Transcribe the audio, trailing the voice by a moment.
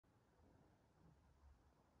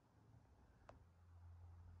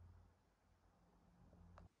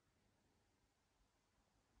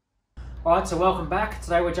Alright, so welcome back.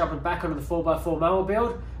 Today we're jumping back onto the 4x4 mower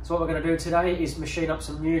build. So what we're going to do today is machine up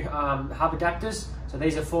some new hub adapters. So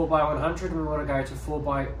these are 4x100 and we want to go to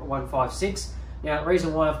 4x156. Now the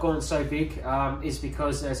reason why I've gone so big is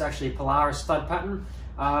because there's actually a Polaris stud pattern,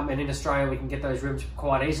 and in Australia we can get those rims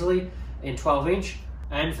quite easily in 12-inch.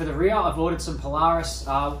 And for the rear I've ordered some Polaris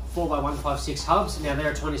 4x156 hubs. Now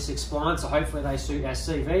they're a 26 spline, so hopefully they suit our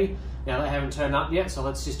CV. Now they haven't turned up yet, so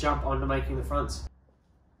let's just jump on to making the fronts.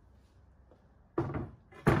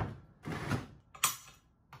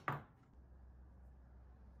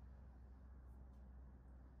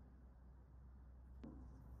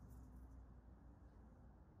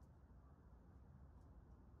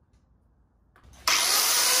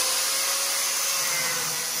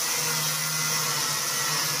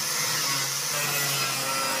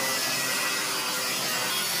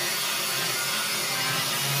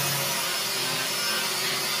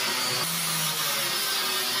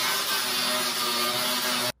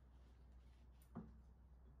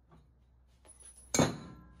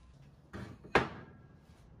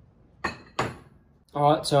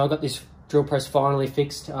 Alright, so I got this drill press finally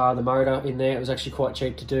fixed, the motor in there. It was actually quite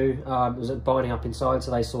cheap to do. It was binding up inside, so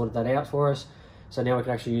they sorted that out for us. So now we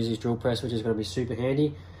can actually use this drill press, which is going to be super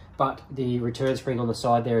handy. But the return spring on the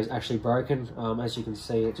side there is actually broken. As you can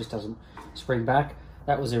see, it just doesn't spring back.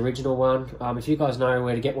 That was the original one. If you guys know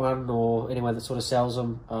where to get one or anywhere that sort of sells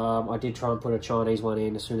them, I did try and put a Chinese one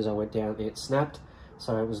in. As soon as I went down, it snapped.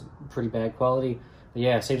 So it was pretty bad quality. But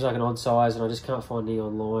yeah, it seems like an odd size and I just can't find any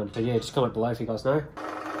online. So yeah, just comment below if you guys know.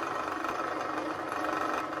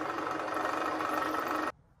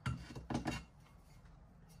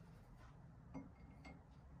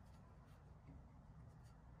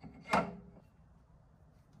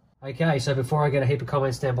 Okay, so before I get a heap of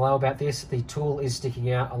comments down below about this, the tool is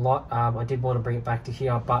sticking out a lot. I did want to bring it back to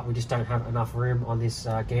here, but we just don't have enough room on this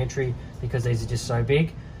gantry because these are just so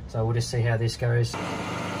big. So we'll just see how this goes.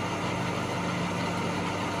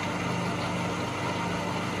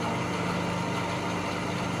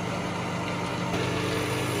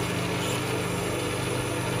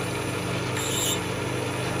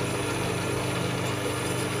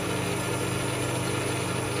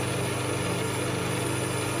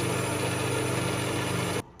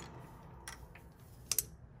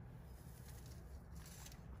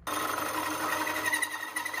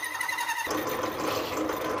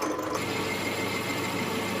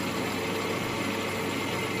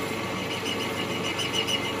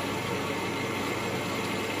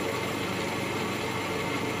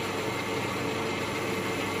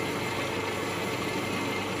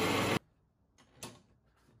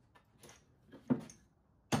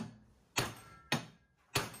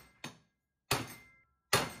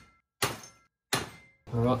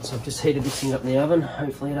 Alright, so I've just heated this thing up in the oven.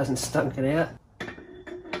 Hopefully it hasn't stunk it out.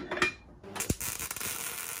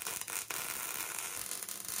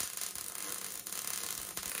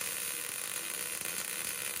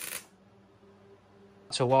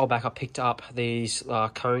 So a while back I picked up these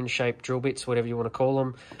cone-shaped drill bits, whatever you want to call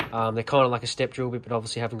them. They're kind of like a step drill bit, but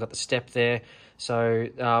obviously haven't got the step there. So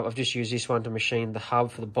I've just used this one to machine the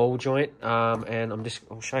hub for the ball joint, and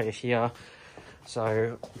I'll show you here.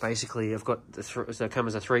 So basically I've got so it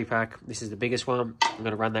comes as a 3-pack. This is the biggest one. I'm going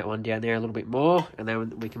to run that one down there a little bit more, and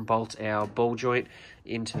then we can bolt our ball joint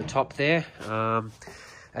into the top there.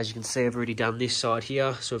 As you can see, I've already done this side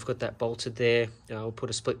here, so we've got that bolted there. We'll put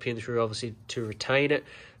a split pin through, obviously, to retain it.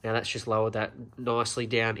 Now that's just lowered that nicely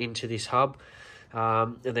down into this hub.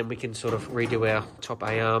 And then we can sort of redo our top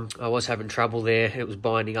A-arm. I was having trouble there. It was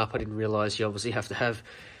binding up. I didn't realise you obviously have to have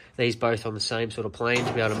these both on the same sort of plane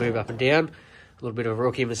to be able to move up and down. A little bit of a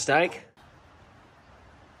rookie mistake.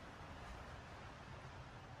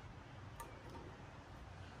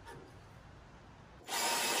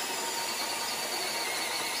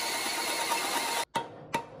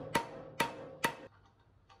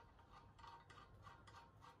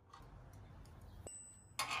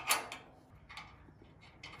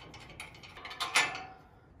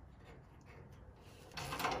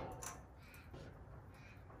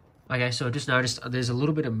 Okay, so I just noticed there's a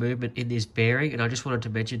little bit of movement in this bearing, and I just wanted to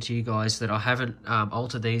mention to you guys that I haven't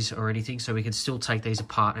altered these or anything, so we can still take these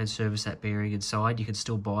apart and service that bearing inside. You can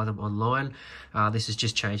still buy them online. This is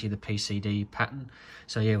just changing the PCD pattern.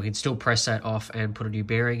 So yeah, we can still press that off and put a new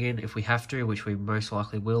bearing in if we have to, which we most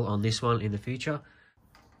likely will on this one in the future.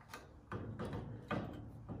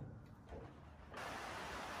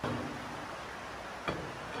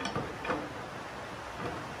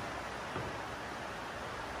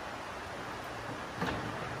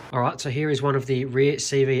 All right, so here is one of the rear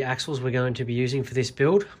CV axles we're going to be using for this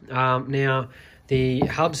build. Now, The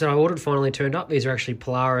hubs that I ordered finally turned up. These are actually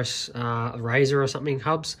Polaris Razor or something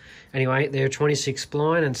hubs. Anyway, they're 26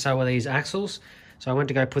 spline, and so are these axles. So I went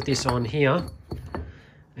to go put this on here,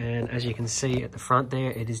 and as you can see at the front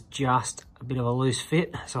there, it is just a bit of a loose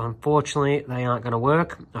fit. So unfortunately, they aren't going to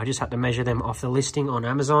work. I just had to measure them off the listing on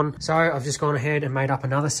Amazon. So I've just gone ahead and made up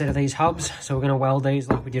another set of these hubs. So we're going to weld these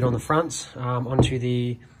like we did on the fronts onto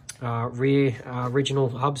the rear original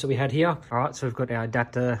hubs that we had here. All right, so we've got our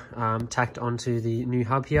adapter tacked onto the new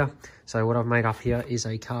hub here. So what I've made up here is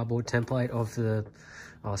a cardboard template of the,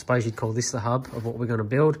 I suppose you'd call this the hub of what we're going to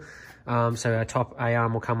build. So our top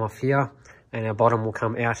A-arm will come off here, and our bottom will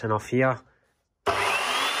come out and off here.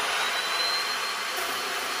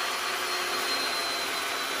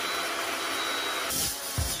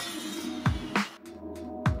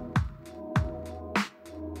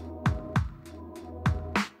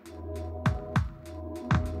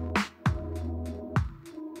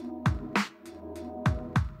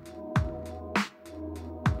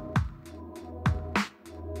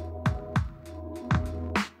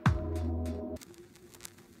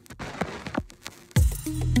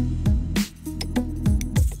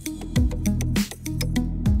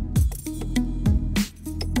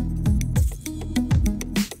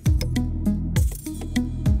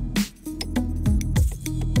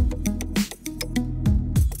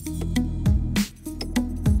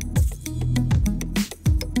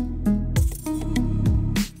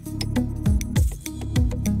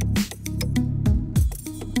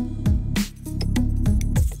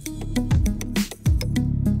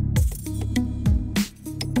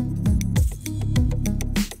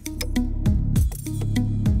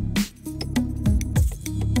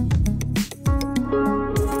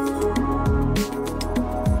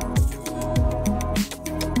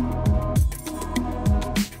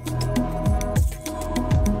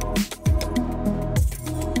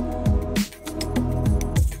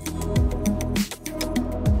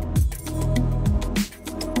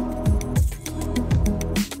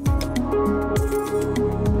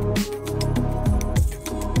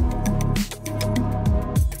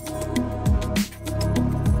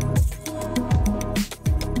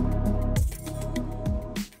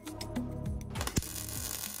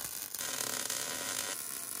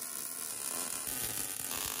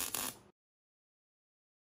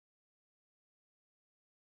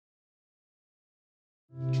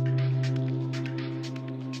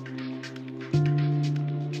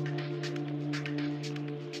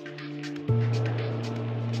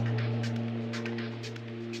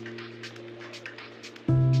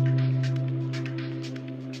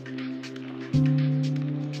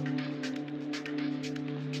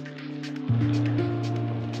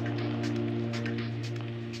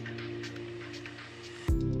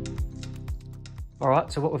 All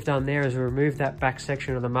right, so what we've done there is we removed that back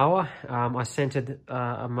section of the mower. I centered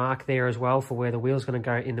a mark there as well for where the wheel's going to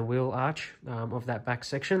go in the wheel arch of that back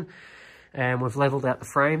section. And we've leveled out the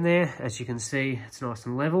frame there. As you can see, it's nice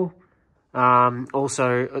and level.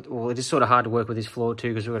 Also, well, it is sort of hard to work with this floor too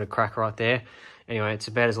because we've got a crack right there. Anyway, it's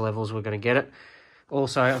about as level as we're going to get it.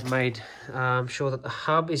 Also, I've made sure that the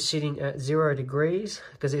hub is sitting at 0 degrees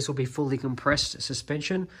because this will be fully compressed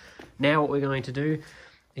suspension. Now what we're going to do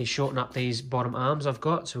is shorten up these bottom arms I've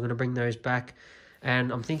got. So we're going to bring those back.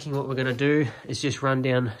 And I'm thinking what we're going to do is just run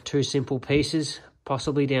down 2 simple pieces,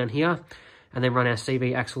 possibly down here, and then run our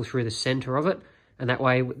CV axle through the center of it. And that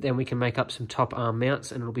way, then we can make up some top arm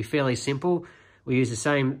mounts, and it'll be fairly simple. We use the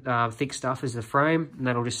same thick stuff as the frame, and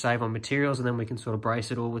that'll just save on materials, and then we can sort of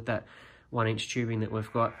brace it all with that 1-inch tubing that we've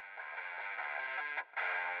got.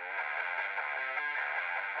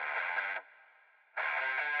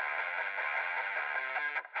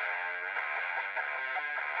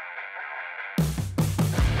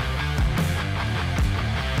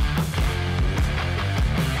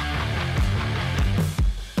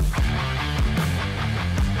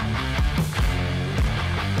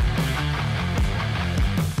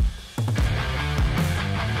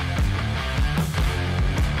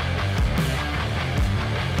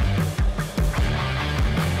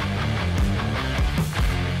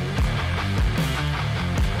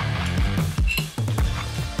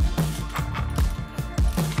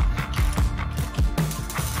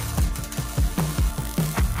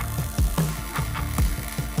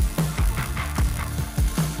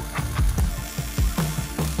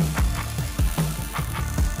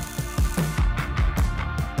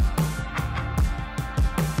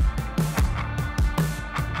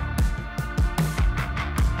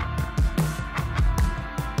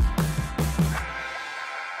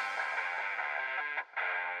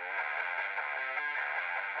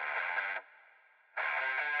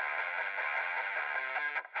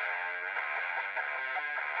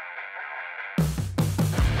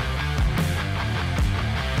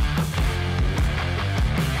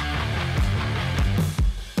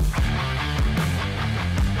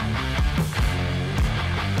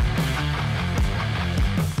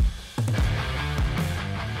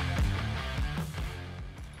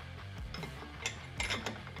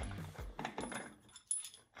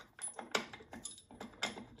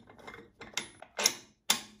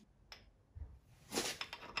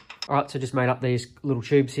 All right, so just made up these little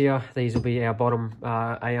tubes here. These will be our bottom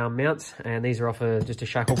A-arm mounts, and these are off just a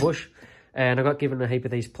shackle bush. And I got given a heap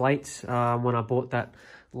of these plates when I bought that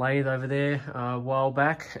lathe over there a while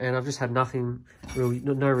back, and I've just had no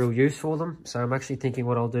real use for them. So I'm actually thinking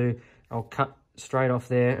what I'll do, I'll cut straight off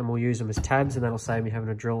there and we'll use them as tabs, and that'll save me having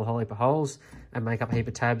to drill a whole heap of holes and make up a heap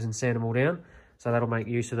of tabs and sand them all down. So that'll make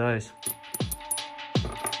use of those.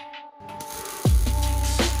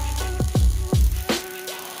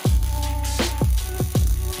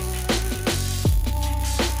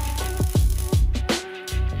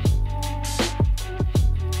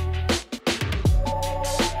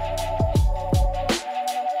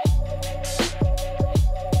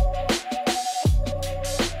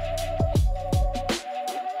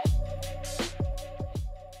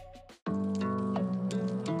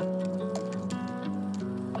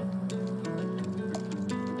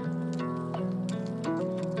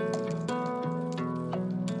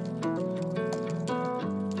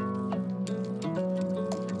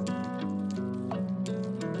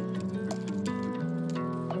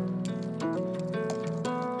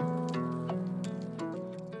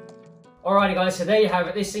 Alrighty guys, so there you have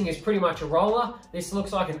it. This thing is pretty much a roller. This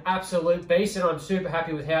looks like an absolute beast, and I'm super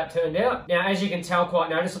happy with how it turned out. Now, as you can tell quite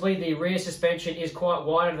noticeably, the rear suspension is quite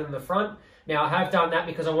wider than the front. Now, I have done that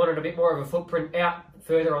because I wanted a bit more of a footprint out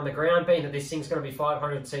further on the ground, being that this thing's going to be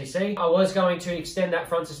 500cc. I was going to extend that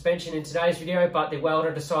front suspension in today's video, but the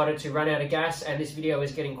welder decided to run out of gas, and this video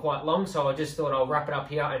is getting quite long, so I just thought I'll wrap it up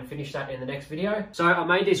here and finish that in the next video. So I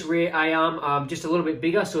made this rear A-arm just a little bit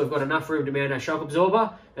bigger, so we've got enough room to mount our shock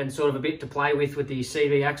absorber and sort of a bit to play with the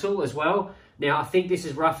CV axle as well. Now, I think this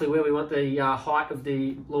is roughly where we want the height of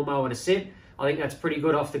the lawnmower to sit. I think that's pretty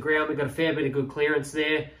good off the ground. We've got a fair bit of good clearance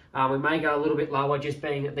there. We may go a little bit lower, just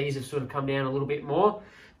being that these have sort of come down a little bit more.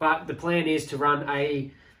 But the plan is to run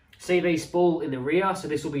a CV spool in the rear. So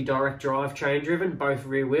this will be direct drive chain driven, both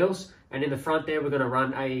rear wheels. And in the front there, we're going to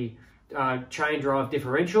run a chain drive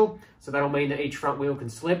differential. So that'll mean that each front wheel can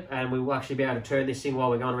slip, and we will actually be able to turn this thing while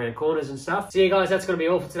we're going around corners and stuff. So yeah guys, that's going to be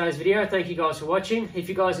all for today's video. Thank you guys for watching. If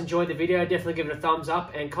you guys enjoyed the video, definitely give it a thumbs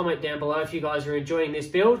up and comment down below if you guys are enjoying this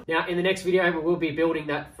build. Now in the next video, we will be building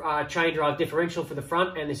that chain drive differential for the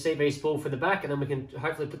front and the CV spool for the back, and then we can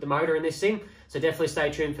hopefully put the motor in this thing. So definitely stay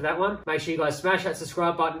tuned for that one. Make sure you guys smash that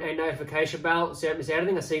subscribe button and notification bell so you don't miss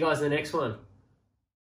anything. I'll see you guys in the next one.